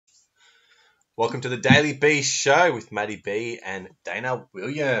Welcome to the Daily B Show with Maddie B and Dayna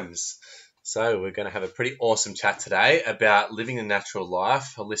Williams. So we're going to have a pretty awesome chat today about living a natural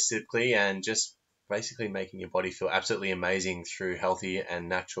life holistically and just basically making your body feel absolutely amazing through healthy and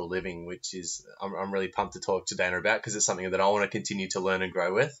natural living, which is I'm really pumped to talk to Dayna about because it's something that I want to continue to learn and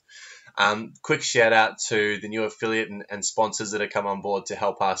grow with. Quick shout out to the new affiliate and sponsors that have come on board to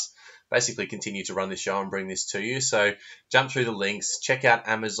help us basically continue to run this show and bring this to you. So jump through the links, check out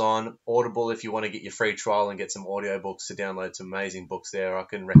Amazon, Audible if you want to get your free trial and get some audiobooks to download some amazing books there. I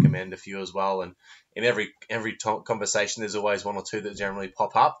can recommend a few as well. And in every conversation, there's always one or two that generally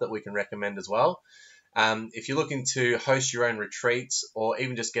pop up that we can recommend as well. If you're looking to host your own retreats or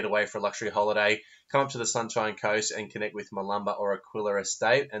even just get away for a luxury holiday, come up to the Sunshine Coast and connect with Malumba or Aquila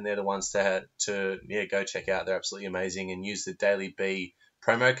Estate, and they're the ones to go check out. They're absolutely amazing, and use the Daily B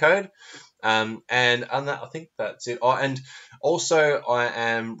promo code. And on that, I think that's it. Oh, and also I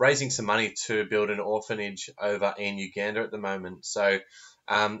am raising some money to build an orphanage over in Uganda at the moment. So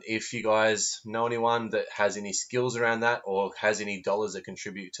if you guys know anyone that has any skills around that or has any dollars that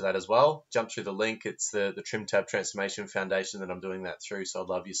contribute to that as well, jump through the link. It's the Trim Tab Transformation Foundation that I'm doing that through. So I'd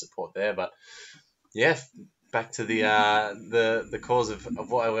love your support there. But yeah, back to the cause of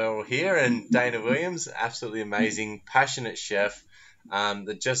why we're all here. And Dayna Williams, absolutely amazing, passionate chef.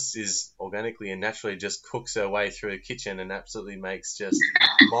 That just is organically and naturally just cooks her way through the kitchen and absolutely makes just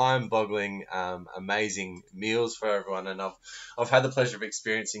mind-boggling, amazing meals for everyone. And I've had the pleasure of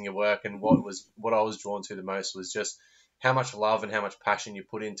experiencing your work, and what I was drawn to the most was just how much love and how much passion you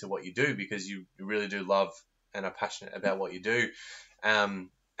put into what you do, because you really do love and are passionate about what you do.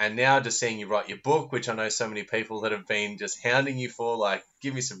 And now just seeing you write your book, which I know so many people that have been just hounding you for, like,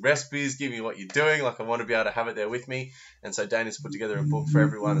 give me some recipes, give me what you're doing. Like, I want to be able to have it there with me. And so Dayna's put together a book for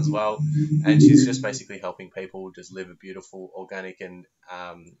everyone as well. And she's just basically helping people just live a beautiful, organic and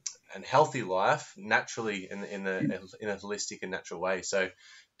healthy life naturally in a holistic and natural way. So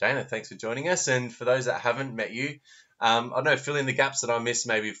Dayna, thanks for joining us. And for those that haven't met you, I don't know, fill in the gaps that I missed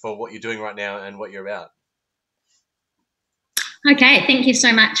maybe for what you're doing right now and what you're about. Okay, thank you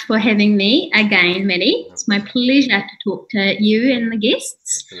so much for having me again, Maddie. It's my pleasure to talk to you and the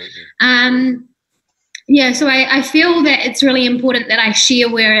guests. Absolutely. So I feel that it's really important that I share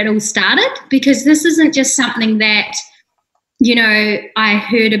where it all started, because this isn't just something that, I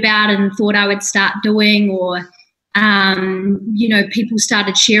heard about and thought I would start doing, or, people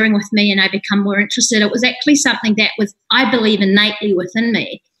started sharing with me and I become more interested. It was actually something that was, I believe, innately within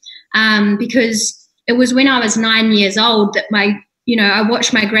me, because it was when I was 9 years old that I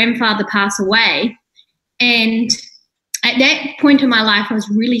watched my grandfather pass away. And at that point in my life, I was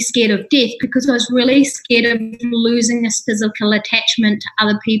really scared of death, because I was really scared of losing this physical attachment to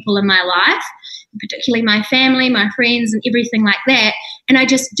other people in my life, particularly my family, my friends, and everything like that. And I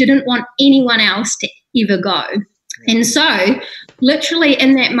just didn't want anyone else to ever go. And so literally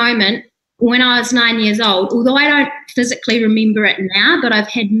in that moment, when I was 9 years old, although I don't physically remember it now, but I've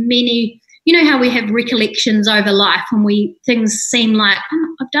had many, you know how we have recollections over life when things seem like,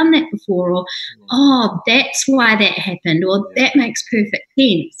 oh, I've done that before, or, oh, that's why that happened, or that makes perfect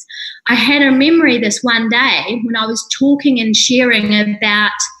sense. I had a memory this one day when I was talking and sharing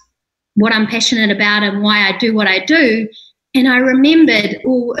about what I'm passionate about and why I do what I do, and I remembered,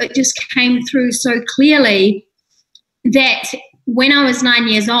 it just came through so clearly that when I was 9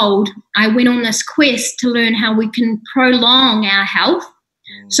 years old, I went on this quest to learn how we can prolong our health,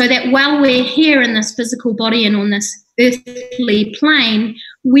 so that while we're here in this physical body and on this earthly plane,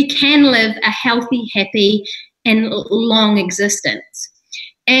 we can live a healthy, happy, and long existence.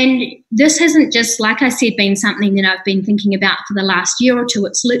 And this hasn't just, like I said, been something that I've been thinking about for the last year or two.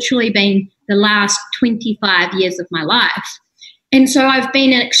 It's literally been the last 25 years of my life. And so I've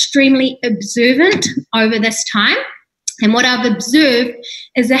been extremely observant over this time. And what I've observed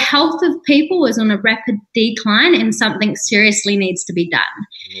is the health of people is on a rapid decline, and something seriously needs to be done.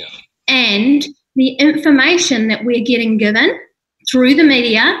 Yeah. And the information that we're getting given through the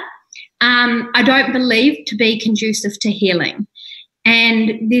media, I don't believe to be conducive to healing.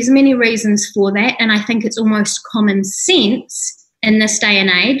 And there's many reasons for that. And I think it's almost common sense in this day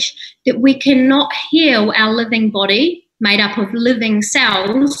and age that we cannot heal our living body made up of living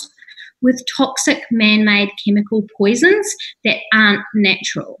cells with toxic man-made chemical poisons that aren't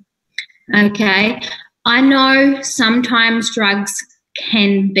natural. Okay, I know sometimes drugs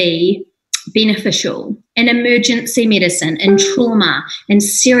can be beneficial in emergency medicine, in trauma, in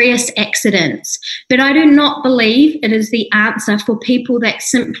serious accidents, but I do not believe it is the answer for people that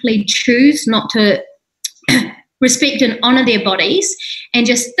simply choose not to respect and honour their bodies and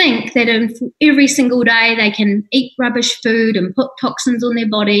just think that every single day they can eat rubbish food and put toxins on their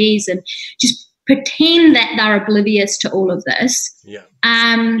bodies and just pretend that they're oblivious to all of this,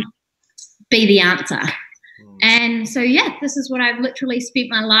 be the answer. And so, this is what I've literally spent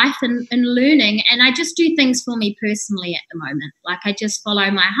my life in learning. And I just do things for me personally at the moment. Like, I just follow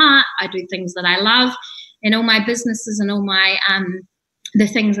my heart. I do things that I love. And all my businesses and all my the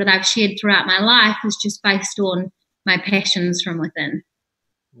things that I've shared throughout my life is just based on my passions from within.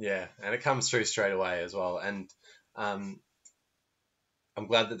 Yeah, and it comes through straight away as well. And I'm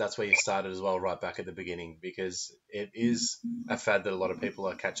glad that that's where you started as well, right back at the beginning, because it is a fad that a lot of people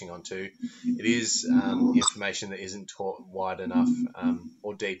are catching on to. It is information that isn't taught wide enough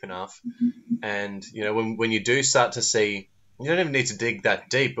or deep enough. And, you know, when you do start to see, you don't even need to dig that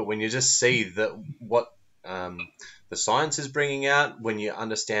deep, but when you just see that what the science is bringing out, when you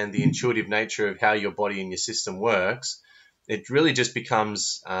understand the intuitive nature of how your body and your system works, it really just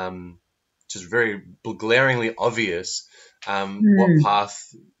becomes just very glaringly obvious what path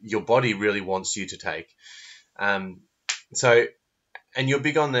your body really wants you to take. So, and you're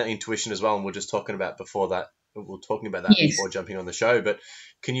big on the intuition as well, and we're just talking about before that. We're talking about that before jumping on the show. But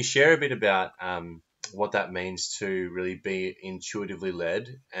can you share a bit about what that means to really be intuitively led,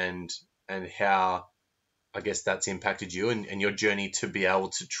 and how, I guess, that's impacted you and your journey to be able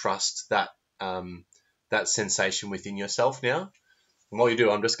to trust that that sensation within yourself now? And while you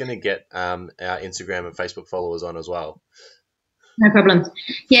do, I'm just going to get our Instagram and Facebook followers on as well. No problem.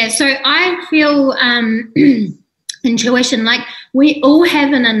 Yeah, so I feel intuition, like we all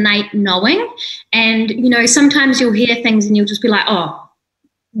have an innate knowing, and, you know, sometimes you'll hear things and you'll just be like, oh,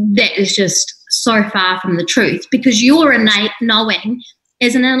 that is just so far from the truth, because your innate knowing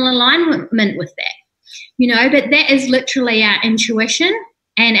is in alignment with that, you know, but that is literally our intuition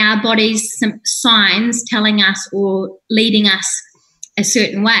and our body's signs telling us or leading us a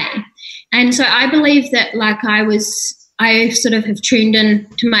certain way. And so I believe that, like, I sort of have tuned in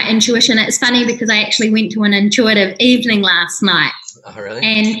to my intuition. It's funny because I actually went to an intuitive evening last night. Oh, really?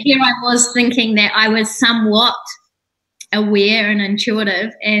 And here I was thinking that I was somewhat aware and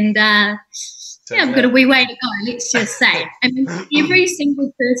intuitive, and I've got a wee way to go, let's just say. I mean, every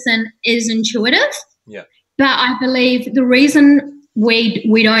single person is intuitive. Yeah. But I believe the reason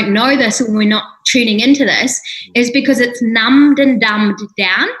we don't know this, or we're not tuning into this, is because it's numbed and dumbed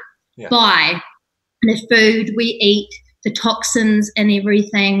down by the food we eat, the toxins and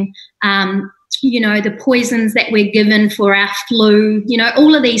everything, you know, the poisons that we're given for our flu, you know,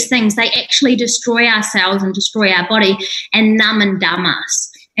 all of these things, they actually destroy our cells and destroy our body and numb and dumb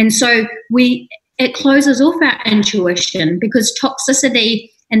us. And so it closes off our intuition, because toxicity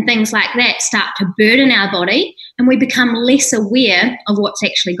and things like that start to burden our body, and we become less aware of what's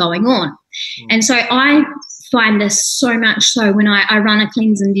actually going on. And so I find this so much so when I run a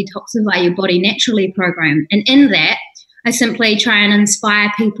Cleanse and Detoxify Your Body Naturally program. And in that, I simply try and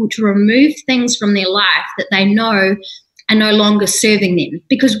inspire people to remove things from their life that they know are no longer serving them,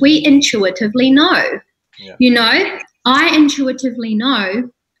 because we intuitively know. Yeah. You know, I intuitively know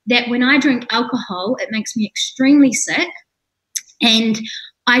that when I drink alcohol, it makes me extremely sick, and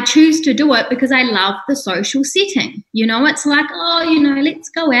I choose to do it because I love the social setting. You know, it's like, oh, you know, let's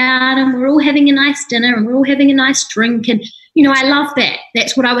go out and we're all having a nice dinner and we're all having a nice drink, and, you know, I love that.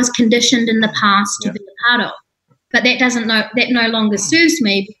 That's what I was conditioned in the past to be a part of. But that no longer serves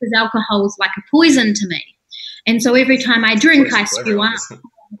me, because alcohol is like a poison to me. And so every time I drink, I spew out.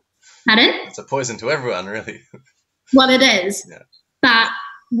 Pardon? It's a poison to everyone, really. Well, it is. Yeah. But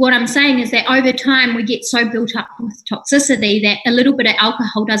what I'm saying is that over time we get so built up with toxicity that a little bit of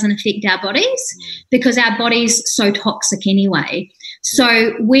alcohol doesn't affect our bodies, because our body's so toxic anyway.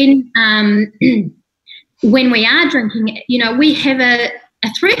 So when we are drinking, you know, we have a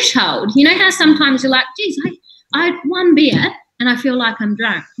threshold. You know how sometimes you're like, geez, I had one beer and I feel like I'm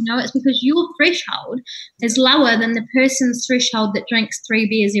drunk. You know, it's because your threshold is lower than the person's threshold that drinks 3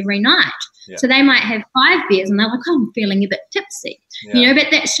 beers every night. Yeah. So they might have 5 beers and they're like, oh, I'm feeling a bit tipsy. Yeah. You know, but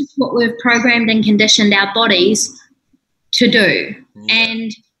that's just what we've programmed and conditioned our bodies to do. Yeah.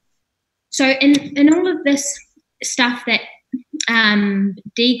 And so in all of this stuff that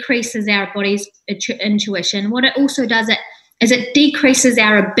decreases our body's intuition, what it also does is it decreases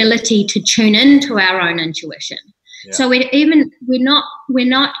our ability to tune into our own intuition. Yeah. So we're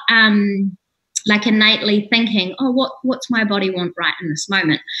not like innately thinking, oh, what's my body want right in this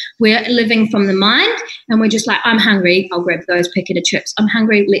moment? We're living from the mind, and we're just like, I'm hungry, I'll grab those packet of chips. I'm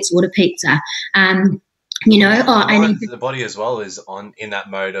hungry, let's order pizza. You know, the body as well is in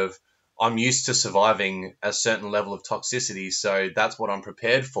that mode of, I'm used to surviving a certain level of toxicity, so that's what I'm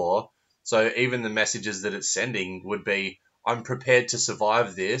prepared for. So even the messages that it's sending would be, I'm prepared to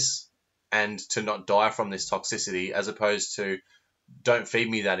survive this and to not die from this toxicity, as opposed to, don't feed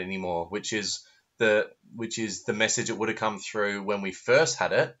me that anymore, which is the message that would have come through when we first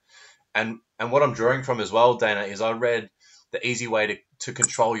had it. And what I'm drawing from as well, Dayna, is I read The Easy Way to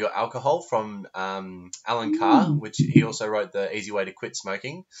Control Your Alcohol from Alan Carr, which he also wrote The Easy Way to Quit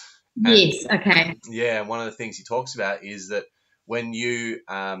Smoking. And, yes, okay. Yeah, one of the things he talks about is that when you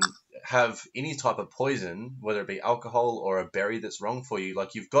have any type of poison, whether it be alcohol or a berry that's wrong for you,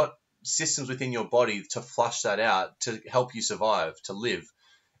 like you've got systems within your body to flush that out to help you survive, to live.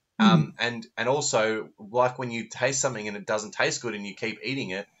 And also, like when you taste something and it doesn't taste good and you keep eating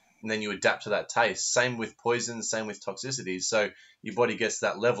it, and then you adapt to that taste. Same with poisons, same with toxicities. So your body gets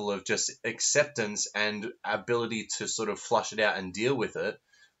that level of just acceptance and ability to sort of flush it out and deal with it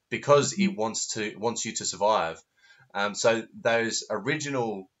because it wants you to survive. So those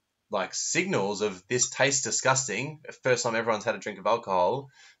original like signals of this tastes disgusting, first time everyone's had a drink of alcohol,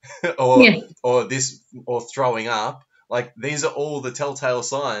 or throwing up, like these are all the telltale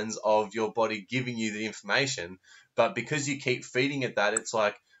signs of your body giving you the information. But because you keep feeding it that, it's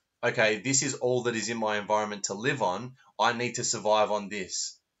like, okay, this is all that is in my environment to live on. I need to survive on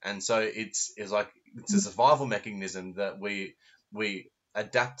this. And so it's a survival mechanism that we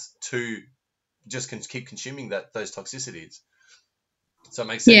adapt to just keep consuming those toxicities. So it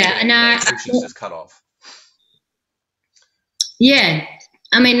makes sense that nutrition's just cut off. Yeah.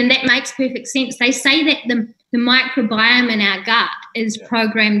 I mean, and that makes perfect sense. They say that the microbiome in our gut is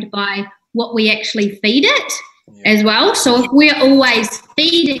programmed by what we actually feed it. As well. So if we're always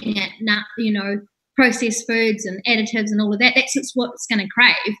feeding it, processed foods and additives and all of that, that's what it's going to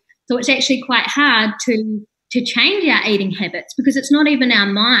crave. So it's actually quite hard to change our eating habits because it's not even our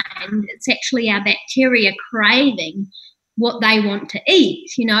mind, it's actually our bacteria craving what they want to eat,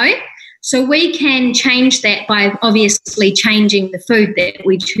 So we can change that by obviously changing the food that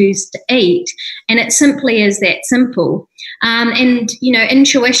we choose to eat. And it simply is that simple.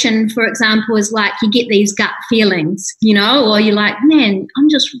 Intuition, for example, is like you get these gut feelings, or you're like, man, I'm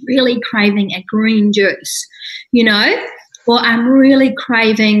just really craving a green juice, or I'm really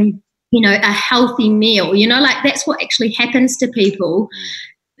craving, a healthy meal, like that's what actually happens to people.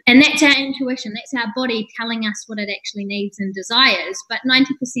 And that's our intuition. That's our body telling us what it actually needs and desires. But 90%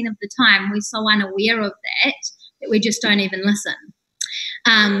 of the time, we're so unaware of that we just don't even listen.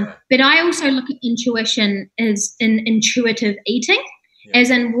 But I also look at intuition as in intuitive eating,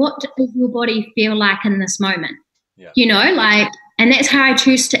 as in what does your body feel like in this moment? And that's how I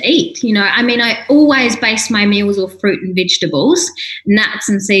choose to eat. I always base my meals off fruit and vegetables, nuts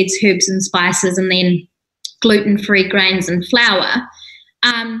and seeds, herbs and spices, and then gluten-free grains and flour.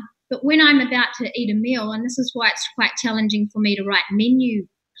 But when I'm about to eat a meal, and this is why it's quite challenging for me to write menu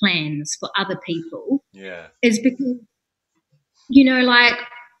plans for other people, is because,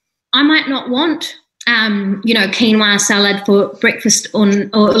 I might not want, quinoa salad for breakfast or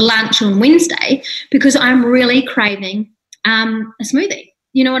lunch on Wednesday because I'm really craving a smoothie.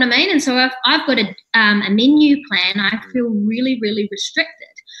 You know what I mean? And so if I've got a menu plan, I feel really, really restricted.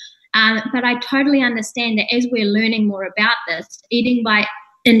 But I totally understand that as we're learning more about this, eating by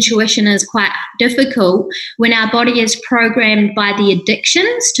intuition is quite difficult when our body is programmed by the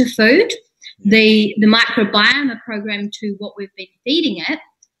addictions to food, the microbiome are programmed to what we've been feeding it,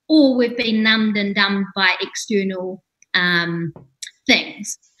 or we've been numbed and dumbed by external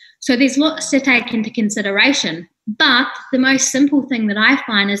things. So there's lots to take into consideration. But the most simple thing that I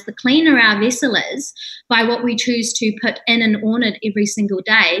find is the cleaner our vessel is by what we choose to put in and on it every single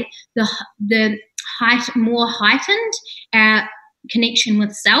day, the more heightened our connection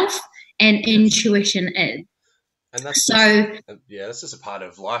with self and intuition is. And that's just a part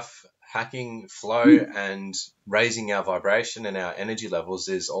of life. Hacking, flow, and raising our vibration and our energy levels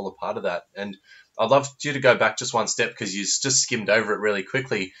is all a part of that. And I'd love you to go back just one step because you just skimmed over it really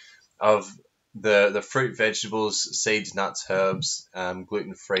quickly of the fruit, vegetables, seeds, nuts, herbs,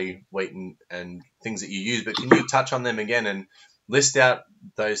 gluten-free, wheat and things that you use. But can you touch on them again and list out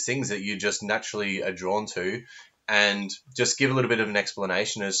those things that you just naturally are drawn to and just give a little bit of an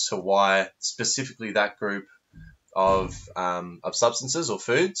explanation as to why specifically that group of substances or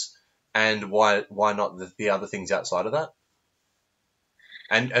foods, and why not the other things outside of that?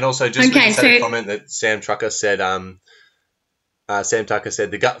 And also just a comment that Sam Tucker said. Sam Tucker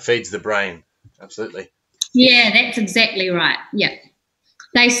said the gut feeds the brain. Absolutely. Yeah, that's exactly right. Yeah,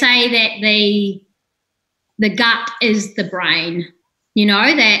 they say that the gut is the brain.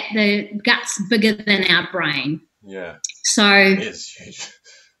 That the gut's bigger than our brain. Yeah. So it is huge.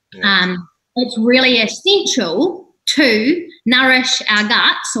 Yeah. It's really essential to nourish our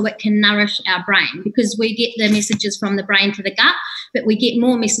gut so it can nourish our brain, because we get the messages from the brain to the gut, but we get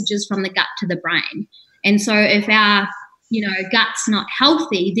more messages from the gut to the brain. And so if our gut's not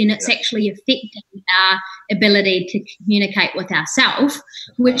healthy, then it's actually affecting our ability to communicate with ourselves,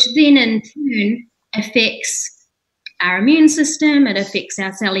 which then in turn affects our immune system, it affects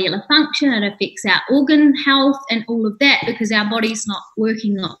our cellular function, it affects our organ health and all of that, because our body's not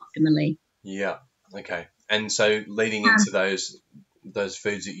working optimally. Yeah. Okay. And so leading into those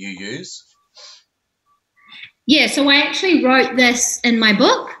foods that you use? Yeah, so I actually wrote this in my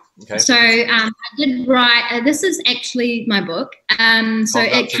book. Okay. So I did write, this is actually my book. So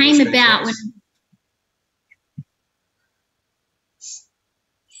it came about when...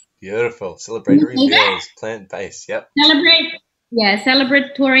 Beautiful. Celebratory meals, plant-based, yep.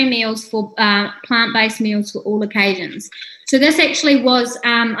 Celebratory meals for plant-based meals for all occasions. So this actually was,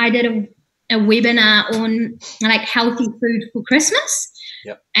 I did a webinar on like healthy food for Christmas.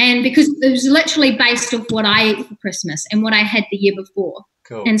 Yep. And because it was literally based off what I ate for Christmas and what I had the year before.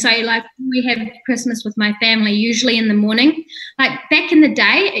 Cool. And so like we have Christmas with my family, usually in the morning. Like back in the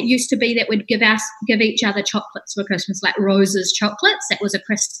day, it used to be that we'd give each other chocolates for Christmas, like Rose's chocolates. That was a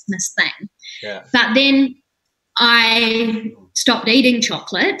Christmas thing. Yeah. But then I stopped eating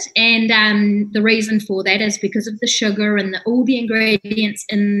chocolate, and the reason for that is because of the sugar and all the ingredients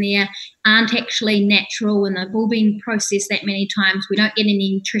in there aren't actually natural, and they've all been processed that many times. We don't get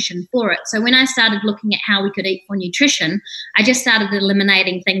any nutrition for it. So when I started looking at how we could eat for nutrition, I just started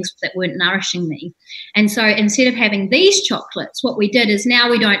eliminating things that weren't nourishing me. And so instead of having these chocolates, what we did is now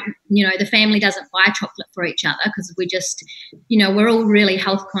we don't, the family doesn't buy chocolate for each other, because we just, we're all really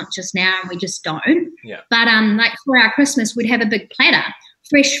health conscious now, and we just don't. Yeah. But like for our Christmas, we'd have a big platter,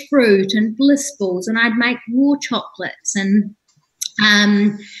 fresh fruit and bliss balls, and I'd make raw chocolates, and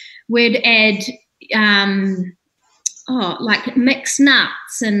we'd add like mixed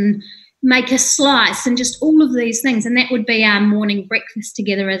nuts and make a slice and just all of these things, and that would be our morning breakfast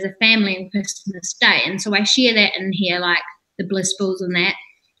together as a family on Christmas Day. And so I share that in here, like the bliss balls and that.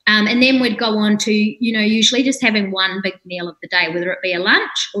 And then we'd go on to, usually just having one big meal of the day, whether it be a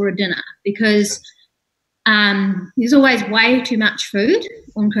lunch or a dinner, because there's always way too much food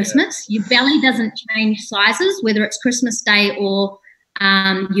on Christmas. Your belly doesn't change sizes, whether it's Christmas Day or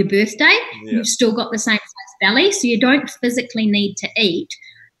your birthday. You've still got the same size belly, so you don't physically need to eat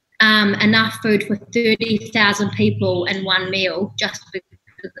enough food for 30,000 people in one meal just because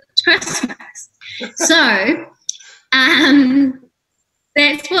it's Christmas. So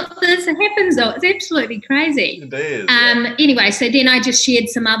that's what this happens, though. It's absolutely crazy. It is. Anyway, so then I just shared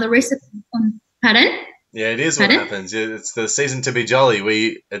some other recipes. Pardon? Yeah, it is what happens. It's the season to be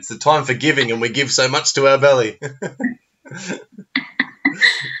jolly. It's the time for giving, and we give so much to our belly.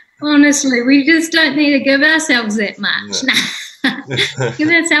 Honestly, we just don't need to give ourselves that much. No. Give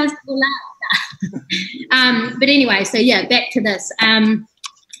ourselves a lot. But anyway, so yeah, back to this.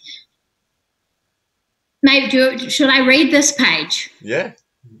 Maybe should I read this page? Yeah.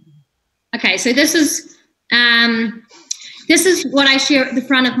 Okay, so this is what I share at the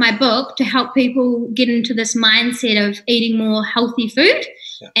front of my book to help people get into this mindset of eating more healthy food,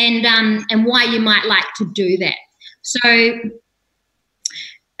 and why you might like to do that. So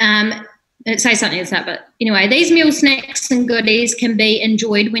say something like that, but anyway, these meal snacks and goodies can be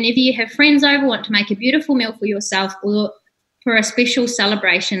enjoyed whenever you have friends over, want to make a beautiful meal for yourself, or for a special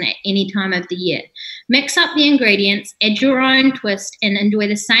celebration at any time of the year. Mix up the ingredients, add your own twist, and enjoy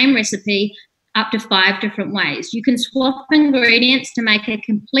the same recipe up to 5 different ways. You can swap ingredients to make a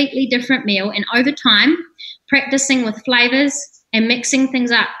completely different meal, and over time, practicing with flavors and mixing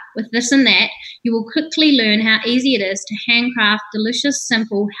things up with this and that, you will quickly learn how easy it is to handcraft delicious,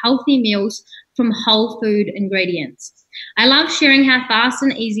 simple, healthy meals from whole food ingredients. I love sharing how fast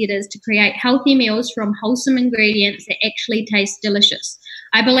and easy it is to create healthy meals from wholesome ingredients that actually taste delicious.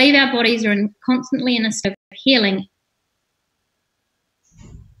 I believe our bodies are constantly in a state of healing,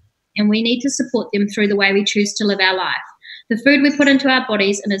 and we need to support them through the way we choose to live our life. The food we put into our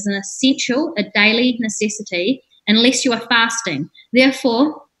bodies is an essential, a daily necessity, unless you are fasting.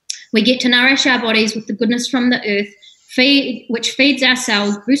 Therefore, we get to nourish our bodies with the goodness from the earth, which feeds our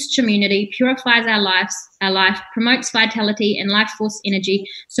cells, boosts immunity, purifies our life, promotes vitality and life force energy,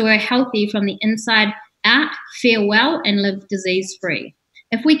 so we're healthy from the inside out, feel well, and live disease-free.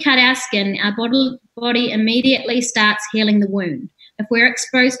 If we cut our skin, our body immediately starts healing the wound. If we're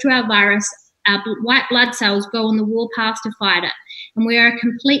exposed to our virus, our white blood cells go on the warpath to fight it, and we are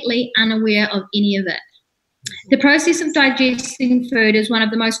completely unaware of any of it. The process of digesting food is one of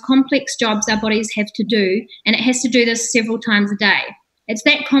the most complex jobs our bodies have to do, and it has to do this several times a day. It's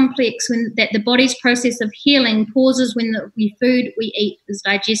that complex that the body's process of healing pauses when the food we eat is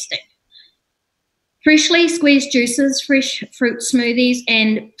digesting. Freshly squeezed juices, fresh fruit smoothies,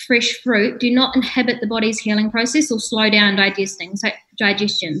 and fresh fruit do not inhibit the body's healing process or slow down digestion.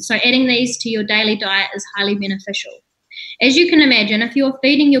 So adding these to your daily diet is highly beneficial. As you can imagine, if you're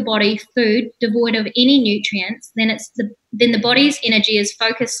feeding your body food devoid of any nutrients, then the body's energy is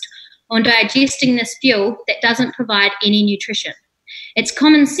focused on digesting this fuel that doesn't provide any nutrition. It's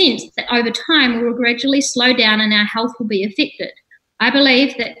common sense that over time we will gradually slow down and our health will be affected. I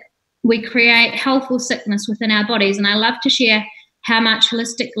believe that we create health or sickness within our bodies, and I love to share how much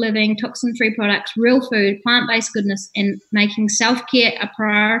holistic living, toxin-free products, real food, plant-based goodness, and making self-care a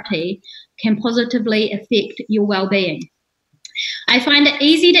priority can positively affect your well-being. I find it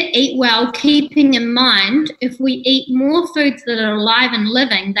easy to eat well, keeping in mind if we eat more foods that are alive and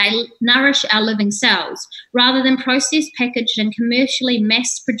living, they nourish our living cells, rather than processed, packaged, and commercially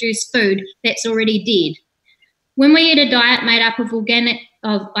mass-produced food that's already dead. When we eat a diet made up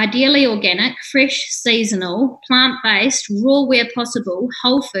of ideally organic, fresh, seasonal, plant-based, raw where possible,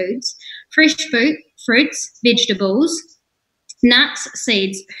 whole foods, fresh fruits, vegetables, nuts,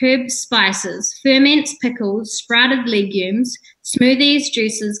 seeds, herbs, spices, ferments, pickles, sprouted legumes, smoothies,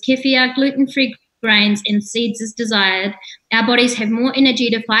 juices, kefir, gluten-free grains, and seeds as desired, our bodies have more energy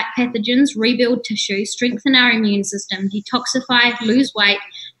to fight pathogens, rebuild tissue, strengthen our immune system, detoxify, lose weight,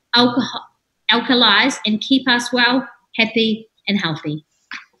 alkalize, and keep us well, happy, and healthy.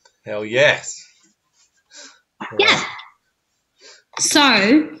 Hell yes. Yeah.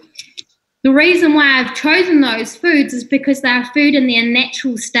 So the reason why I've chosen those foods is because they're food in their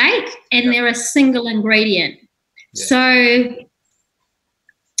natural state and they're a single ingredient. Yeah. So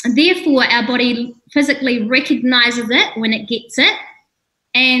therefore our body physically recognizes it when it gets it,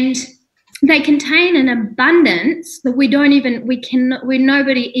 and they contain an abundance that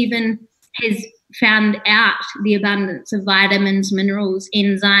nobody even has found out the abundance of vitamins, minerals,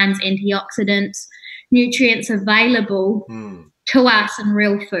 enzymes, antioxidants, nutrients available to us in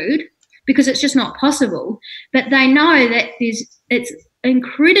real food, because it's just not possible. But they know that it's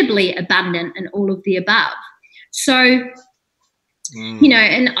incredibly abundant in all of the above. So,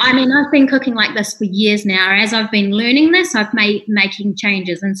 and I mean, I've been cooking like this for years now. As I've been learning this, I've making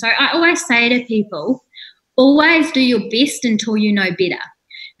changes. And so I always say to people, always do your best until you know better.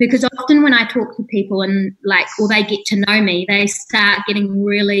 Because often when I talk to people or they get to know me, they start getting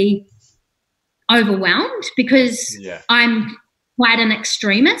really overwhelmed because I'm quite an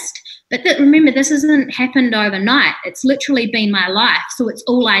extremist. But remember, this hasn't happened overnight. It's literally been my life. So it's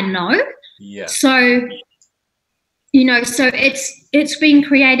all I know. Yeah. So, so it's been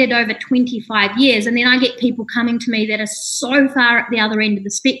created over 25 years. And then I get people coming to me that are so far at the other end of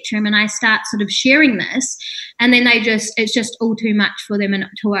the spectrum, and I start sort of sharing this, and then it's just all too much for them and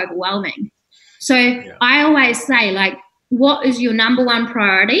too overwhelming. So I always say, what is your number one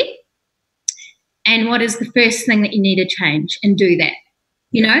priority? And what is the first thing that you need to change, and do that?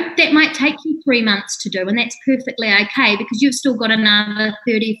 That might take you 3 months to do, and that's perfectly okay, because you've still got another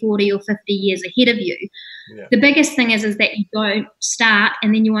 30, 40 or 50 years ahead of you. Yeah. The biggest thing is that you don't start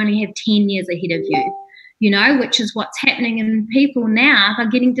and then you only have 10 years ahead of you, which is what's happening. And people now are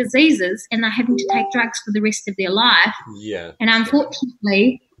getting diseases and they're having to take drugs for the rest of their life. Yeah. And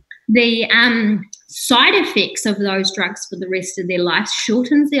unfortunately, the side effects of those drugs for the rest of their life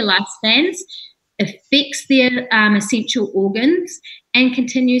shortens their lifespans, affects their essential organs, and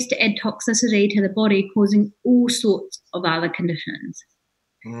continues to add toxicity to the body, causing all sorts of other conditions.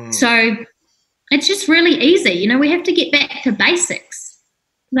 So it's just really easy. We have to get back to basics.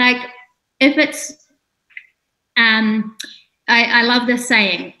 If it's, I love this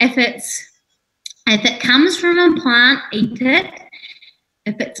saying, if it comes from a plant, eat it.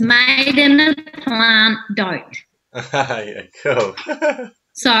 If it's made in a plant, don't. Yeah, cool.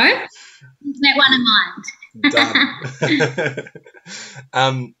 So, keep that one in mind.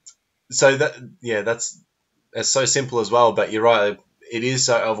 Done. So that's so simple as well. But you're right; it is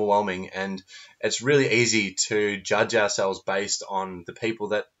so overwhelming, and it's really easy to judge ourselves based on the people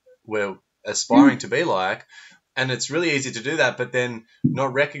that we're aspiring to be like, and it's really easy to do that. But then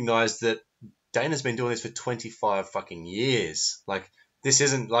not recognize that Dayna's been doing this for 25 fucking years. This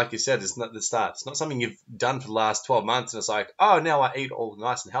isn't, like you said, it's not the start. It's not something you've done for the last 12 months and it's like, oh, now I eat all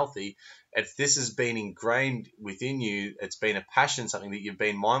nice and healthy. This has been ingrained within you. It's been a passion, something that you've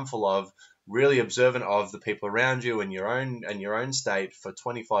been mindful of, really observant of the people around you and your own state for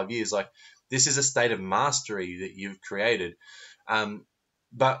 25 years. This is a state of mastery that you've created.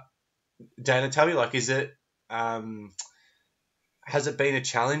 But Dayna, tell me, is it, has it been a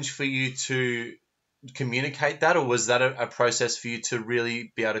challenge for you to communicate that, or was that a process for you to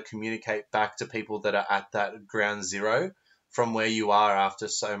really be able to communicate back to people that are at that ground zero from where you are after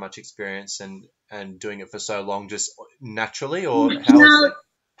so much experience and and doing it for so long, just naturally, or how is No, it?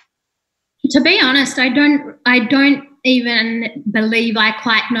 to be honest, I don't even believe I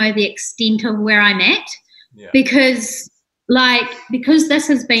quite know the extent of where I'm at, Yeah. because this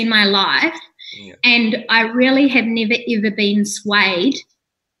has been my life, Yeah. and I really have never ever been swayed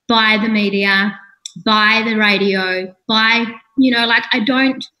by the media, by the radio, by, like, I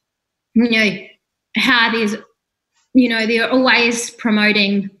don't, how there's, they're always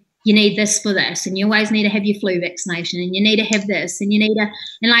promoting, you need this for this, and you always need to have your flu vaccination, and you need to have this, and you need to,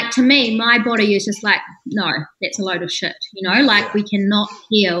 and like, to me, my body is just like, no, that's a load of shit, like, we cannot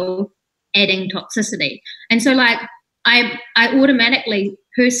heal adding toxicity. And so, like, I automatically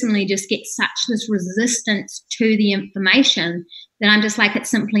personally just get such this resistance to the information that I'm just like,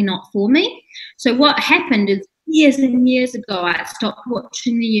 it's simply not for me. So what happened is, years and years ago, I stopped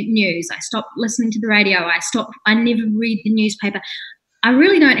watching the news. I stopped listening to the radio. I never read the newspaper. I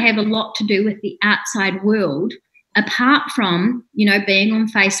really don't have a lot to do with the outside world, apart from, being on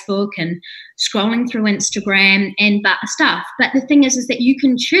Facebook and scrolling through Instagram and stuff. But the thing is that you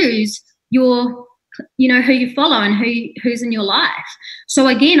can choose your, who you follow and who's in your life. So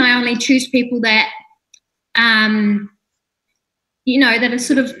again, I only choose people that, that are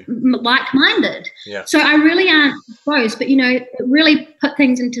sort of like-minded. Yeah. So I really aren't exposed, but, it really put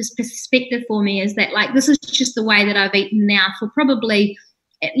things into perspective for me is that, like, this is just the way that I've eaten now for probably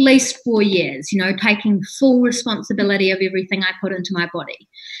at least 4 years, taking full responsibility of everything I put into my body.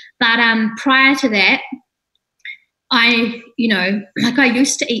 But prior to that, I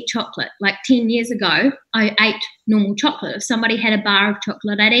used to eat chocolate. Like 10 years ago, I ate normal chocolate. If somebody had a bar of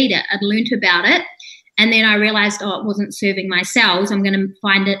chocolate, I'd eat it. I'd learnt about it. And then I realised, it wasn't serving my cells. I'm going to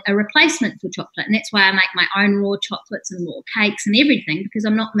find a replacement for chocolate. And that's why I make my own raw chocolates and raw cakes and everything, because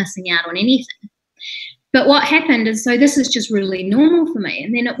I'm not missing out on anything. But what happened is, so this is just really normal for me.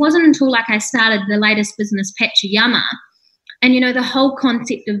 And then it wasn't until, like, I started the latest business, Pachiyama. And, the whole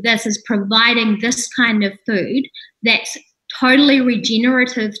concept of this is providing this kind of food that's totally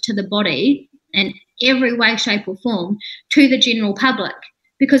regenerative to the body in every way, shape or form to the general public.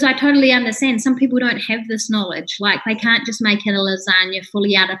 Because I totally understand some people don't have this knowledge. Like, they can't just make it a lasagna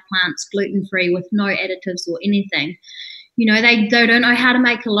fully out of plants, gluten-free, with no additives or anything. They don't know how to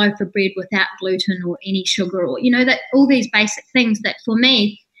make a loaf of bread without gluten or any sugar, or, that all these basic things that for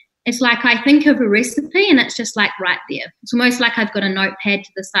me, it's like I think of a recipe and it's just like right there. It's almost like I've got a notepad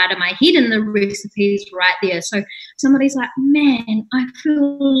to the side of my head and the recipe is right there. So somebody's like, man, I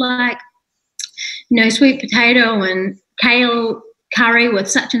feel like, sweet potato and kale curry with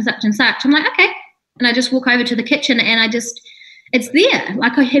such and such and such. I'm like, okay. And I just walk over to the kitchen and it's there.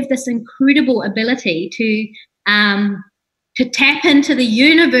 Like, I have this incredible ability to tap into the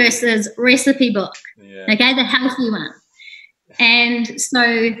universe's recipe book. Yeah. Okay, the healthy one. And so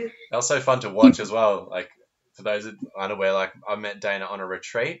that was so fun to watch as well. Like, for those that aren't aware, like, I met Dayna on a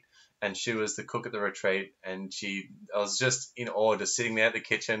retreat, and she was the cook at the retreat, and I was just in awe, just sitting there at the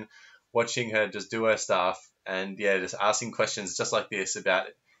kitchen, watching her just do her stuff, and just asking questions just like this about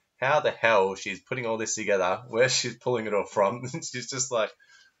how the hell she's putting all this together, where she's pulling it all from. She's just like,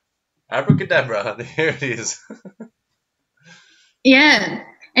 abracadabra, here it is. Yeah.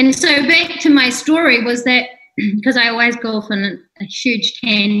 And so back to my story was that, because I always go off on a huge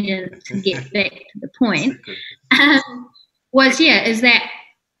tangent to get back to the point, is that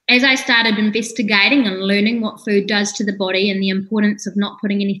as I started investigating and learning what food does to the body and the importance of not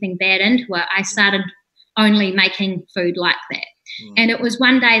putting anything bad into it, I started only making food like that. And it was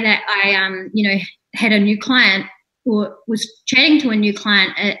one day that I, had a new client, or was chatting to a new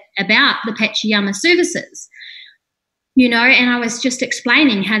client about the Pachiyama services. And I was just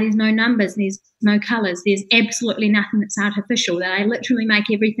explaining how there's no numbers, there's no colours, there's absolutely nothing that's artificial, that I literally make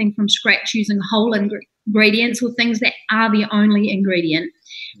everything from scratch using whole ingredients or things that are the only ingredient,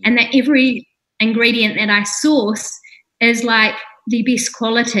 and that every ingredient that I source is like the best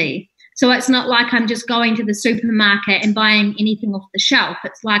quality. So it's not like I'm just going to the supermarket and buying anything off the shelf.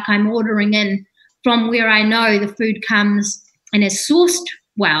 It's like I'm ordering in from where I know the food comes and is sourced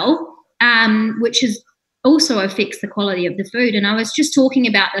well, which is also affects the quality of the food. And I was just talking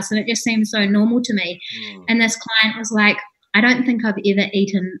about this and it just seemed so normal to me. And this client was like, I don't think I've ever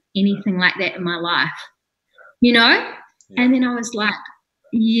eaten anything like that in my life, Yeah. And then I was like,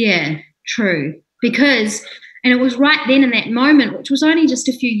 yeah, true. Because, and it was right then in that moment, which was only just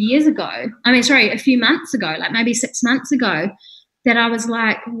a few months ago, like maybe 6 months ago, that I was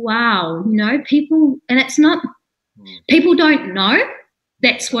like, wow, people, and it's not, people don't know.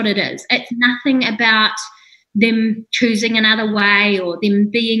 That's what it is. It's nothing about them choosing another way or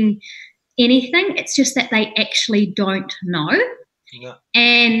them being anything. It's just that they actually don't know. Yeah.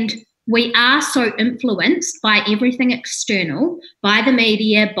 And we are so influenced by everything external, by the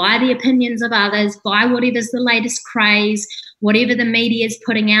media, by the opinions of others, by whatever's the latest craze, whatever the media is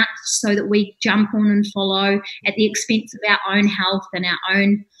putting out, so that we jump on and follow at the expense of our own health and our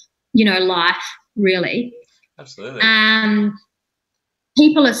own, life, really. Absolutely.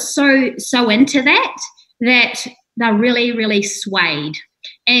 People are so into that they're really, really swayed.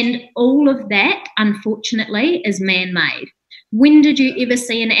 And all of that, unfortunately, is man-made. When did you ever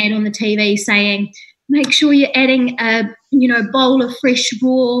see an ad on the TV saying, make sure you're adding a bowl of fresh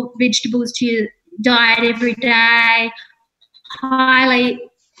raw vegetables to your diet every day, highly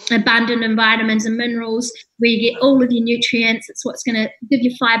abundant in vitamins and minerals, where you get all of your nutrients. It's what's going to give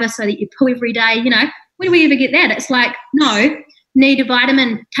you fiber so that you poo every day. When do we ever get that? It's like, no, need a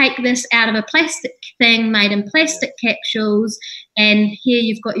vitamin, take this out of a plastic thing made in plastic capsules, and here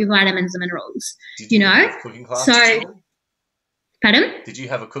you've got your vitamins and minerals. Did you have a cooking class at school? Pardon? Did you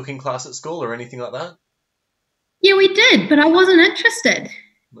have a cooking class at school or anything like that? Yeah, we did, but I wasn't interested.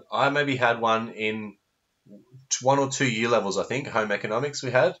 I maybe had one in 1 or 2 year levels, I think, home economics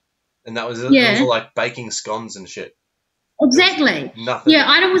we had. And that was, it was all like baking scones and shit. Exactly. Nothing. Yeah,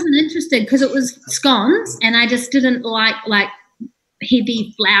 I wasn't interested because it was scones, and I just didn't like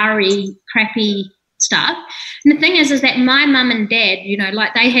heavy, floury, crappy stuff. And the thing is that my mum and dad,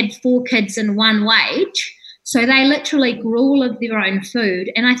 they had 4 kids and 1 wage. So they literally grew all of their own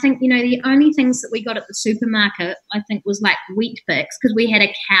food. And I think, the only things that we got at the supermarket, I think, was like wheat bix, because we had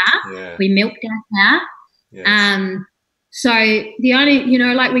a cow. Yeah. We milked our cow. Yes. So the only,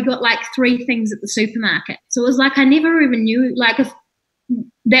 we got like 3 things at the supermarket. So it was like I never even knew, if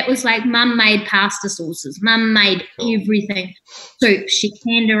that was like mum made pasta sauces. Mum made everything. Soup. She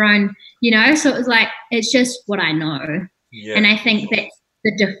canned her own, So it was like, it's just what I know. Yeah. And I think that's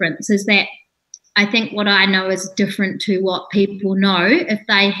the difference, is that I think what I know is different to what people know if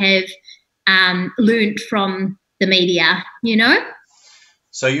they have learned from the media,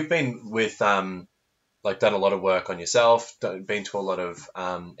 So you've been with, done a lot of work on yourself, been to a lot of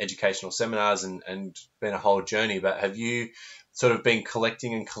educational seminars and been a whole journey, but have you sort of been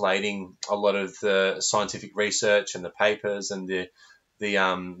collecting and collating a lot of the scientific research and the papers and the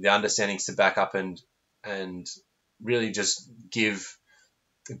understandings to back up and really just give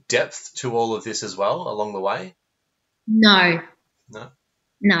depth to all of this as well along the way? No.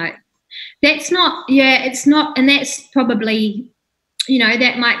 That's not, it's not, and that's probably,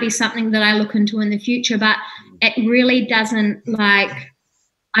 that might be something that I look into in the future, but it really doesn't, I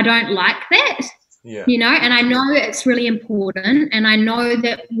don't like that. Yeah. And I know it's really important, and I know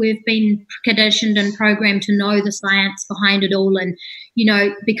that we've been conditioned and programmed to know the science behind it all, and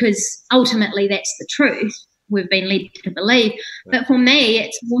because ultimately that's the truth we've been led to believe. But for me,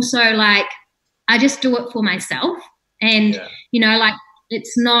 it's more so I just do it for myself, and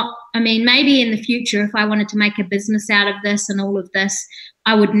it's not, maybe in the future, if I wanted to make a business out of this and all of this,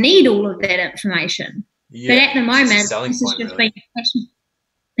 I would need all of that information. But at the moment, this has just been a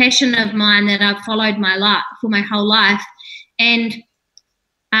passion of mine that I've followed for my whole life. And,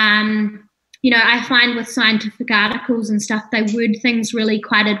 I find with scientific articles and stuff, they word things really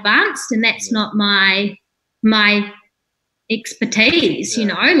quite advanced, and that's not my expertise.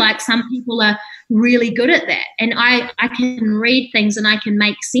 Some people are really good at that, and I can read things and I can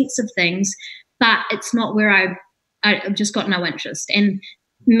make sense of things, but it's not where I've just got no interest. And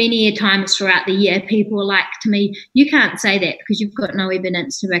many a times throughout the year, people are like to me, you can't say that because you've got no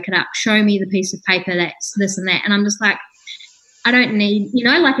evidence to back it up. Show me the piece of paper that's this and that. And I'm just like, I don't need,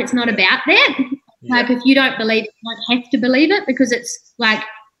 it's not about that. If you don't believe it, you don't have to believe it, because it's not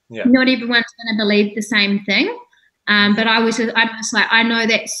everyone's going to believe the same thing. But I'm just like, I know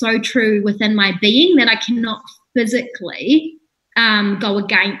that's so true within my being that I cannot physically go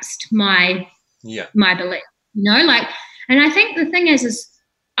against my belief, and I think the thing is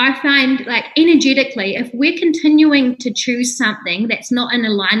I find energetically, if we're continuing to choose something that's not in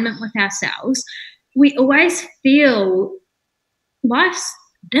alignment with ourselves, we always feel life's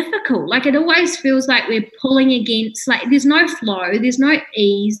difficult. It always feels like we're pulling against, there's no flow, there's no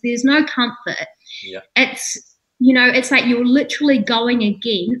ease, there's no comfort. Yeah. It's, it's like you're literally going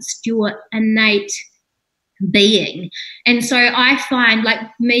against your innate being. And so I find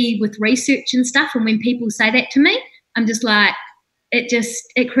me with research and stuff, and when people say that to me, I'm just like,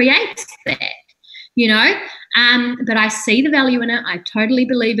 it creates that, but I see the value in it. I totally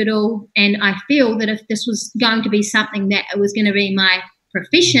believe it all. And I feel that if this was going to be something that it was going to be my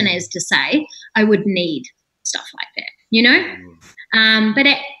profession, as to say, I would need stuff like that, but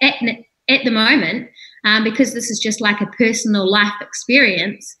at the moment, because this is just a personal life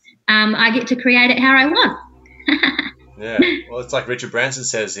experience, I get to create it how I want. Yeah. Well, it's like Richard Branson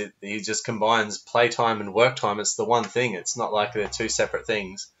says, he just combines playtime and work time. It's the one thing. It's not like they're two separate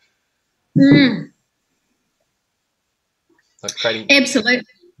things. Like Absolutely.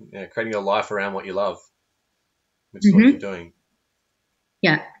 Creating your life around what you love, which is what you're doing.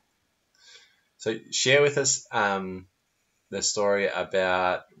 Yeah. So share with us the story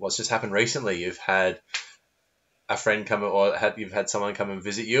about what's just happened recently. You've had a friend come, or you've had someone come and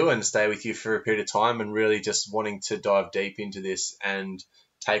visit you and stay with you for a period of time, and really just wanting to dive deep into this and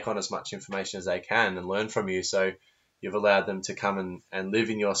take on as much information as they can and learn from you. So you've allowed them to come and live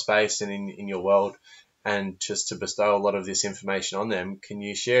in your space and in your world, and just to bestow a lot of this information on them. Can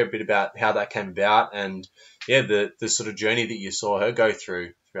you share a bit about how that came about, and the sort of journey that you saw her go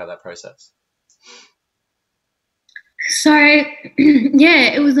throughout that process? So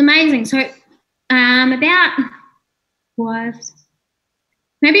it was amazing. So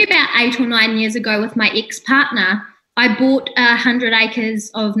maybe about 8 or 9 years ago, with my ex-partner, I bought 100 acres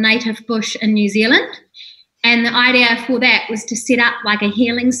of native bush in New Zealand. And the idea for that was to set up like a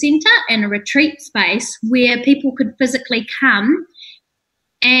healing centre and a retreat space where people could physically come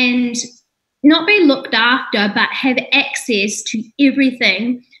and not be looked after, but have access to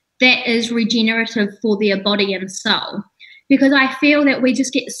everything that is regenerative for their body and soul. Because I feel that we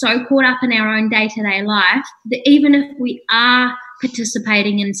just get so caught up in our own day-to-day life that even if we are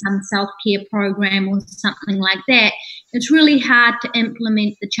participating in some self-care program or something like that, it's really hard to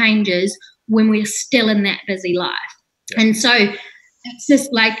implement the changes when we're still in that busy life. Yeah. And so it's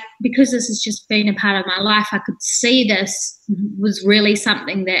just like, because this has just been a part of my life, I could see this was really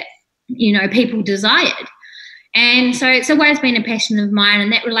something that, people desired. And so it's always been a passion of mine,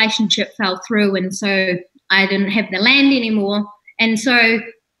 and that relationship fell through, and so I didn't have the land anymore. And so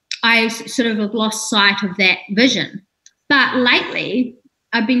I sort of have lost sight of that vision. But lately,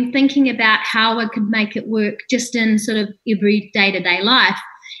 I've been thinking about how I could make it work just in sort of every day-to-day life.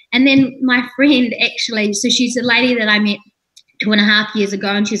 And then my friend actually, so she's a lady that I met 2.5 years ago,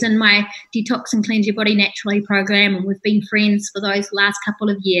 and she's in my Detox and Cleanse Your Body Naturally program, and we've been friends for those last couple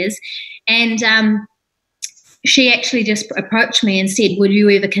of years. And she actually just approached me and said, would you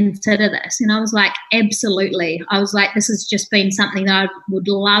ever consider this? And I was like, absolutely. I was like, this has just been something that I would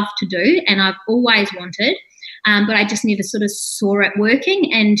love to do, and I've always wanted, but I just never sort of saw it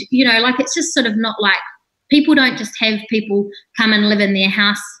working. And, it's just sort of not like, people don't just have people come and live in their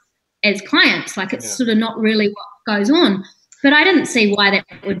house as clients. Like, it's sort of not really what goes on. But I didn't see why that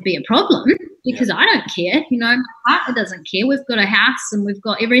would be a problem, because I don't care. My partner doesn't care. We've got a house and we've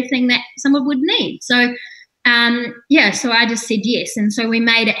got everything that someone would need. So, so I just said yes. And so we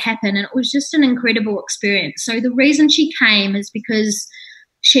made it happen, and it was just an incredible experience. So the reason she came is because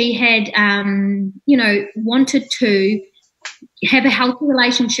she had, wanted to have a healthy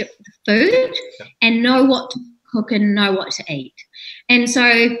relationship with food and know what to cook and know what to eat. And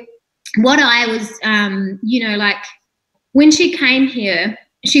so what I was, when she came here,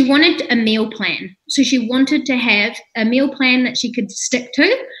 she wanted a meal plan. So she wanted to have a meal plan that she could stick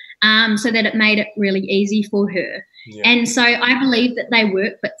to, so that it made it really easy for her. Yeah. And so I believe that they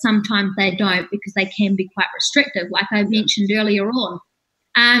work, but sometimes they don't, because they can be quite restrictive, like I mentioned earlier on.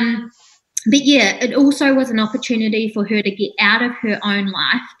 But it also was an opportunity for her to get out of her own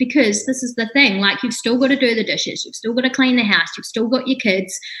life, because this is the thing, like, you've still got to do the dishes, you've still got to clean the house, you've still got your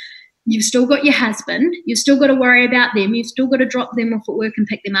kids, you've still got your husband, you've still got to worry about them, you've still got to drop them off at work and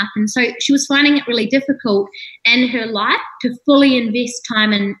pick them up. And so she was finding it really difficult in her life to fully invest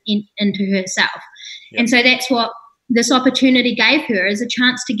time into herself. Yep. And so that's what this opportunity gave her, as a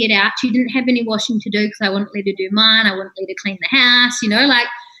chance to get out. She didn't have any washing to do, because I wouldn't let her do mine, I wouldn't let her clean the house,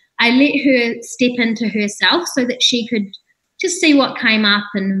 I let her step into herself so that she could just see what came up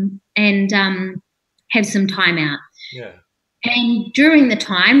and have some time out. Yeah. And during the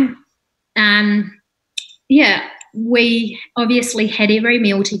time, we obviously had every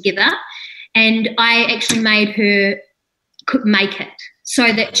meal together, and I actually made her make it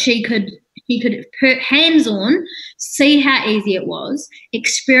so that she could put hands on, see how easy it was,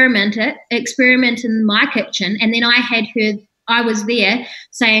 experiment in my kitchen, and then I was there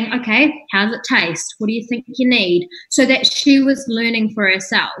saying, okay, how's it taste? What do you think you need? So that she was learning for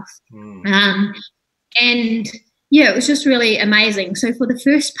herself. It was just really amazing. So for the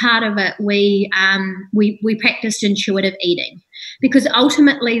first part of it, we practiced intuitive eating, because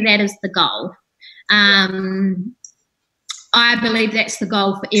ultimately that is the goal. I believe that's the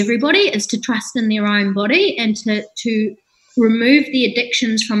goal for everybody, is to trust in their own body and to remove the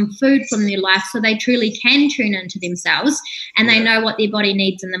addictions from food from their life, so they truly can tune into themselves and they know what their body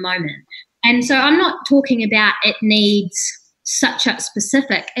needs in the moment. And so I'm not talking about it needs such a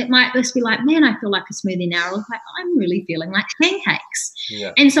specific. It might just be like, man, I feel like a smoothie now. Or like, I'm really feeling like pancakes.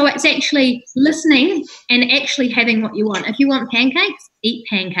 Yeah. And so it's actually listening and actually having what you want. If you want pancakes, eat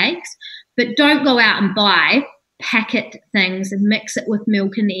pancakes, but don't go out and buy packet things and mix it with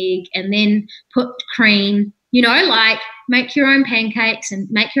milk and egg and then put cream. You know, like make your own pancakes and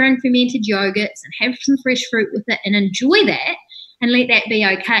make your own fermented yogurts and have some fresh fruit with it and enjoy that and let that be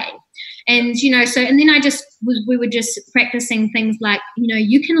okay. And, you know, so, and then we were just practicing things like, you know,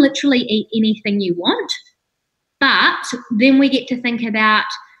 you can literally eat anything you want, but then we get to think about,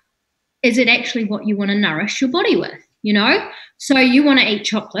 is it actually what you want to nourish your body with, you know? So you want to eat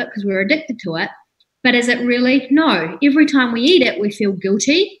chocolate because we're addicted to it, but is it really? No. Every time we eat it, we feel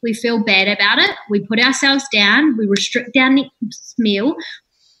guilty. We feel bad about it. We put ourselves down. We restrict our next meal.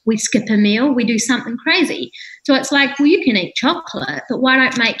 We skip a meal. We do something crazy. So it's like, well, you can eat chocolate, but why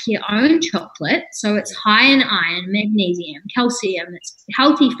don't make your own chocolate so it's high in iron, magnesium, calcium, it's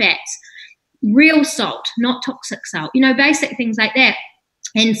healthy fats, real salt, not toxic salt, you know, basic things like that.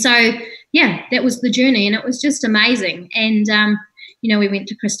 And so, yeah, that was the journey, and it was just amazing. And, you know, we went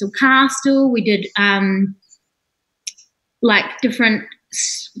to Crystal Castle. We did like different,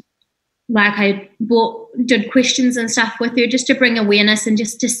 like I did questions and stuff with her just to bring awareness and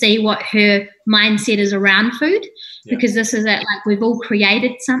just to see what her mindset is around food, because this is it, like we've all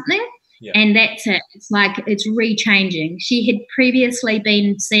created something, and that's it. It's like it's rechanging. She had previously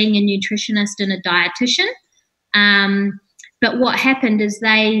been seeing a nutritionist and a dietitian, but what happened is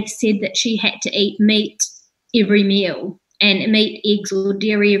they said that she had to eat meat every meal and meat, eggs or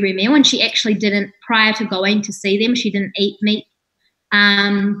dairy every meal, and she actually didn't, prior to going to see them, she didn't eat meat,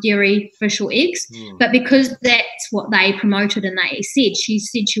 dairy, fish or eggs, but because that's what they promoted and they said, she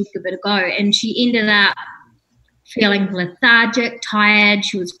said she would give it a go, and she ended up feeling lethargic, tired,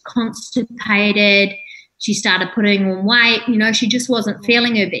 she was constipated, she started putting on weight, you know, she just wasn't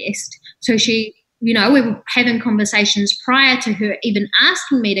feeling her best. So she, you know, we were having conversations prior to her even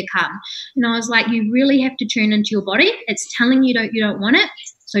asking me to come, and I was like, you really have to tune into your body. It's telling you you don't want it,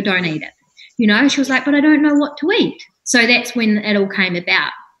 so don't eat it. You know, she was like, but I don't know what to eat. So that's when it all came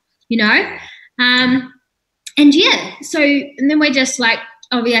about, you know. And yeah, so, and then we're just like,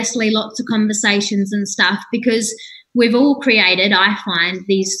 obviously lots of conversations and stuff, because we've all created, I find,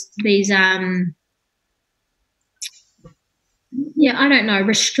 these I don't know,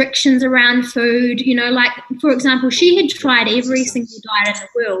 restrictions around food, you know, like, for example, she had tried every single diet in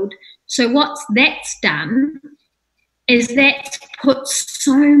the world. So that's done is that puts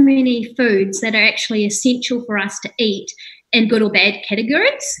so many foods that are actually essential for us to eat in good or bad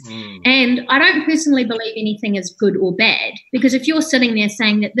categories. And I don't personally believe anything is good or bad, because if you're sitting there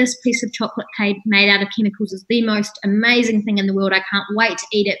saying that this piece of chocolate cake made out of chemicals is the most amazing thing in the world, I can't wait to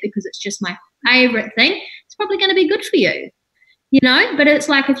eat it because it's just my favorite thing, it's probably going to be good for you, you know. But it's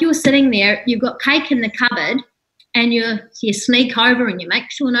like if you're sitting there, you've got cake in the cupboard, and you sneak over and you make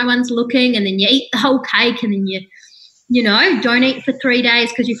sure no one's looking, and then you eat the whole cake, and then you know, don't eat for 3 days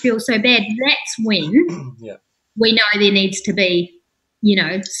because you feel so bad, that's when we know there needs to be, you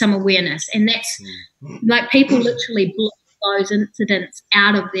know, some awareness. And that's like people literally block those incidents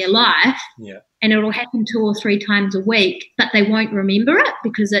out of their life, and it'll happen 2 or 3 times a week, but they won't remember it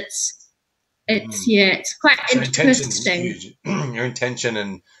because it's quite interesting. Your intention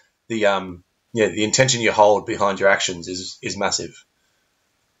and the intention you hold behind your actions is massive.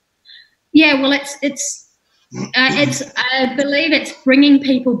 Yeah, well, it's I believe it's bringing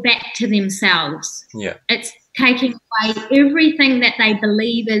people back to themselves. Yeah. It's taking away everything that they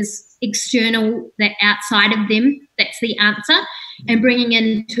believe is external, that outside of them, that's the answer, and bringing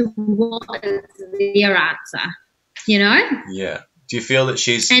into what is their answer, you know? Yeah. Do you feel that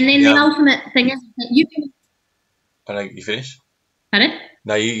she's... And then the ultimate thing is that you can... I know, you finished? Pardon?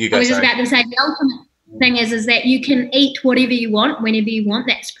 No, you go. I was just about to say the ultimate thing is that you can eat whatever you want, whenever you want.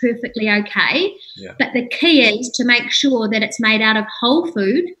 That's perfectly okay. Yeah. But the key is to make sure that it's made out of whole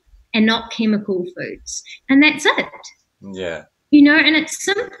food and not chemical foods. And that's it. Yeah. You know, and it's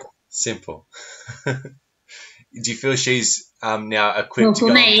simple. Simple. Do you feel she's now equipped to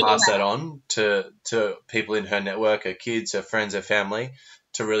go and pass that on to people in her network, her kids, her friends, her family,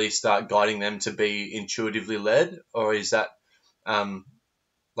 to really start guiding them to be intuitively led? Or is that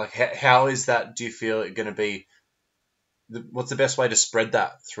like how is that, do you feel it going to be, what's the best way to spread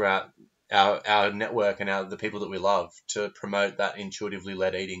that throughout our network and the people that we love to promote that intuitively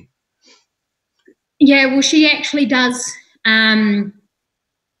led eating? Yeah, well, she actually does.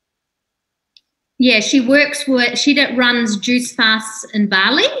 She runs juice fasts in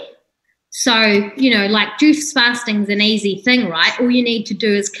Bali. So, you know, like juice fasting's an easy thing, right? All you need to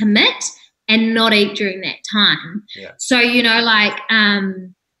do is commit and not eat during that time. Yeah. So, you know, like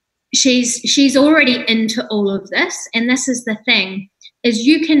she's already into all of this, and this is the thing, is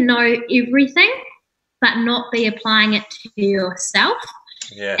you can know everything but not be applying it to yourself.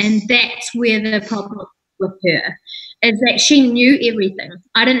 Yes. And that's where the problem with her is, that she knew everything.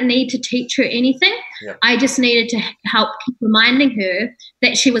 I didn't need to teach her anything. Yeah. I just needed to help keep reminding her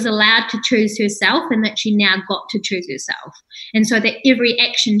that she was allowed to choose herself, and that she now got to choose herself. And so that every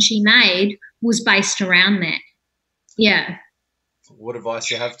action she made was based around that. Yeah. What advice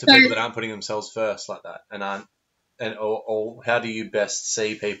do you have to people that aren't putting themselves first like that, and aren't, or how do you best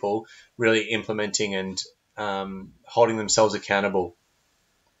see people really implementing and holding themselves accountable?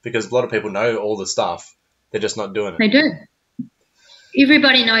 Because a lot of people know all the stuff, they're just not doing it. They do.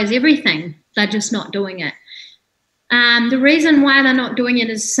 Everybody knows everything, they're just not doing it. The reason why they're not doing it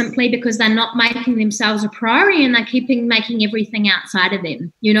is simply because they're not making themselves a priority, and they're making everything outside of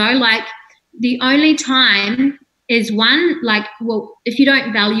them. You know, like the only time is one, like, well, if you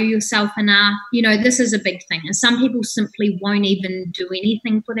don't value yourself enough, you know, this is a big thing. And some people simply won't even do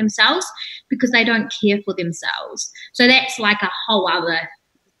anything for themselves because they don't care for themselves. So that's like a whole other,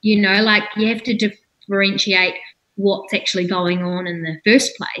 you know, like you have to differentiate what's actually going on in the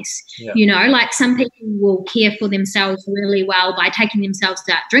first place. Yeah. You know, like some people will care for themselves really well by taking themselves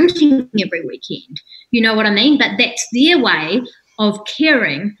out drinking every weekend. You know what I mean? But that's their way of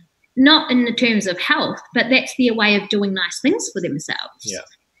caring, not in the terms of health, but that's their way of doing nice things for themselves. Yeah.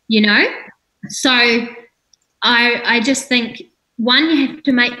 You know? So I just think, one, you have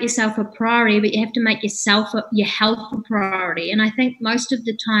to make yourself a priority, but you have to make your health a priority. And I think most of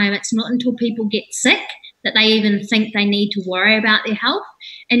the time it's not until people get sick that they even think they need to worry about their health.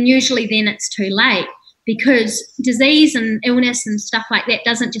 And usually then it's too late, because disease and illness and stuff like that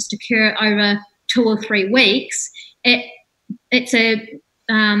doesn't just occur over 2 or 3 weeks. It's a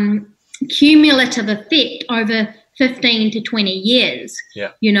cumulative effect over 15 to 20 years,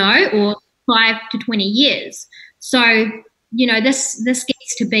 you know, or 5 to 20 years. So, you know, this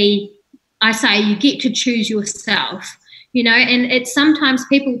gets to be, I say, you get to choose yourself, you know, and it's sometimes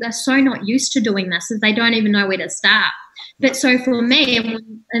people, they're so not used to doing this, as they don't even know where to start. But so for me,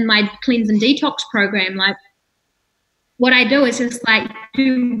 in my cleanse and detox program, like what I do is just like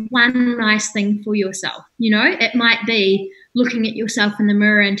do one nice thing for yourself. You know, it might be looking at yourself in the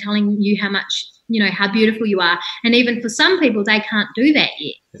mirror and telling you how much, you know, how beautiful you are. And even for some people, they can't do that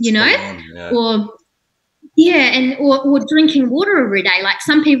yet, you know, or drinking water every day. Like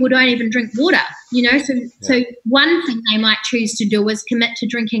some people don't even drink water, you know. So one thing they might choose to do is commit to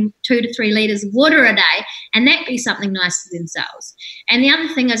drinking 2 to 3 liters of water a day, and that be something nice for themselves. And the other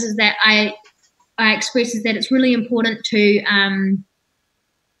thing is that I express is that it's really important to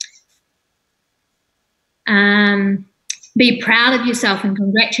be proud of yourself and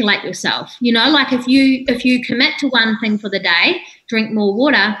congratulate yourself. You know, like if you commit to one thing for the day, drink more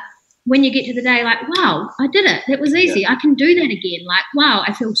water, when you get to the day, like, wow, I did it. It was easy. I can do that again. Like, wow,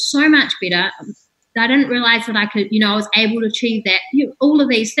 I feel so much better. I didn't realize that I could, you know, I was able to achieve that. All of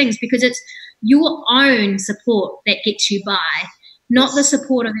these things, because it's your own support that gets you by, not the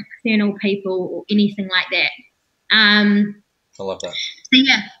support of external people or anything like that. I love that. So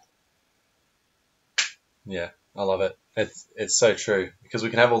yeah, I love it. It's so true, because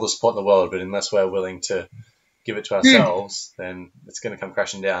we can have all the support in the world, but unless we're willing to give it to ourselves, then it's going to come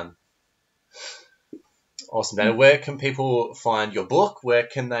crashing down. Awesome, Dayna. Where can people find your book? Where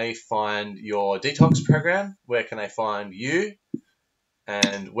can they find your detox program? Where can they find you?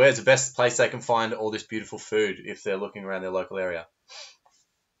 And where's the best place they can find all this beautiful food if they're looking around their local area?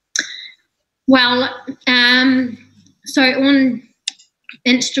 Well, so on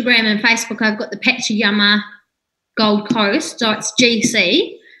Instagram and Facebook, I've got the Pachayama Gold Coast, so it's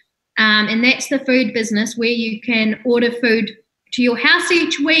GC, and that's the food business where you can order food to your house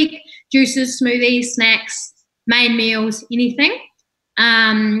each week, juices, smoothies, snacks, main meals, anything.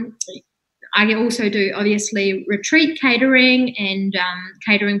 I also do, obviously, retreat catering and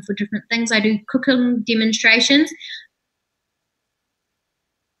catering for different things. I do cooking demonstrations.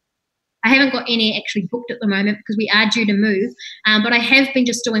 I haven't got any actually booked at the moment because we are due to move, but I have been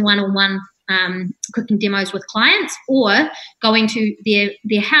just doing one-on-one cooking demos with clients, or going to their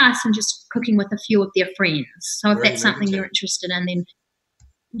house and just cooking with a few of their friends. So if that's something you're interested in, then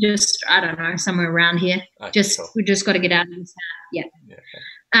just, I don't know, somewhere around here. We just got to get out and start.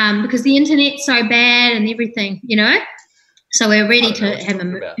 Okay. Because the internet's so bad and everything, you know. So we're ready to have a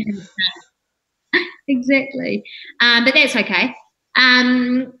move. Exactly. But that's okay.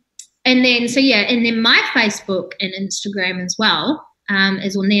 And then my Facebook and Instagram as well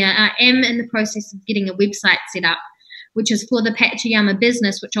is on there. I am in the process of getting a website set up which is for the Pachayama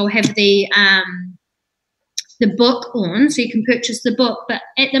business, which I'll have the book on, so you can purchase the book. But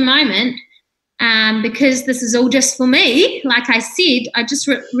at the moment, because this is all just for me, like I said, I just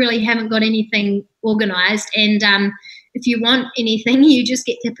really haven't got anything organised. And if you want anything, you just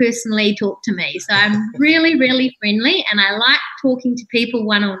get to personally talk to me. So I'm really, really friendly, and I like talking to people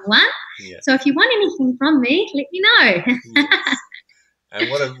one-on-one. Yeah. So if you want anything from me, let me know. Yes. And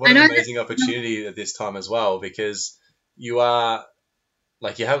what an amazing opportunity at this time as well, because you are,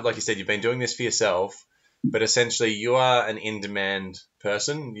 like you said, you've been doing this for yourself, but essentially you are an in-demand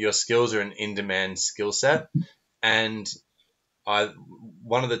person. Your skills are an in-demand skill set, and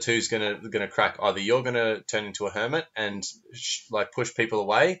one of the two is gonna crack. Either you're gonna turn into a hermit and push people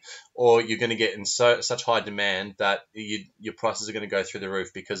away, or you're gonna get in such high demand that your prices are gonna go through the roof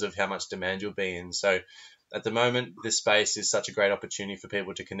because of how much demand you'll be in. So at the moment, this space is such a great opportunity for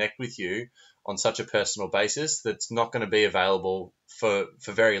people to connect with you on such a personal basis that's not going to be available for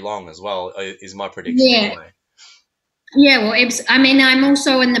very long as well, is my prediction anyway. Yeah, well, I mean, I'm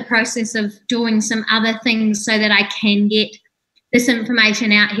also in the process of doing some other things so that I can get this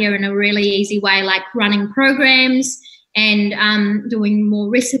information out here in a really easy way, like running programs and doing more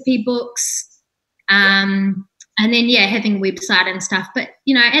recipe books. And then, having a website and stuff. But,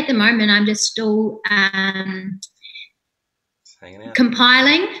 at the moment, I'm just still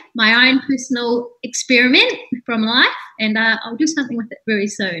compiling my own personal experiment from life, and I'll do something with it very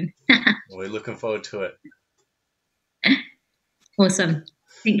soon. We're looking forward to it. Awesome.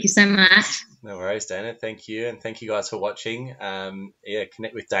 Thank you so much. No worries, Dayna. Thank you. And thank you guys for watching.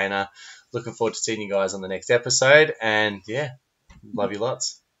 Connect with Dayna. Looking forward to seeing you guys on the next episode. And, love you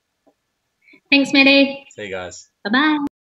lots. Thanks, Maddie. See you guys. Bye-bye.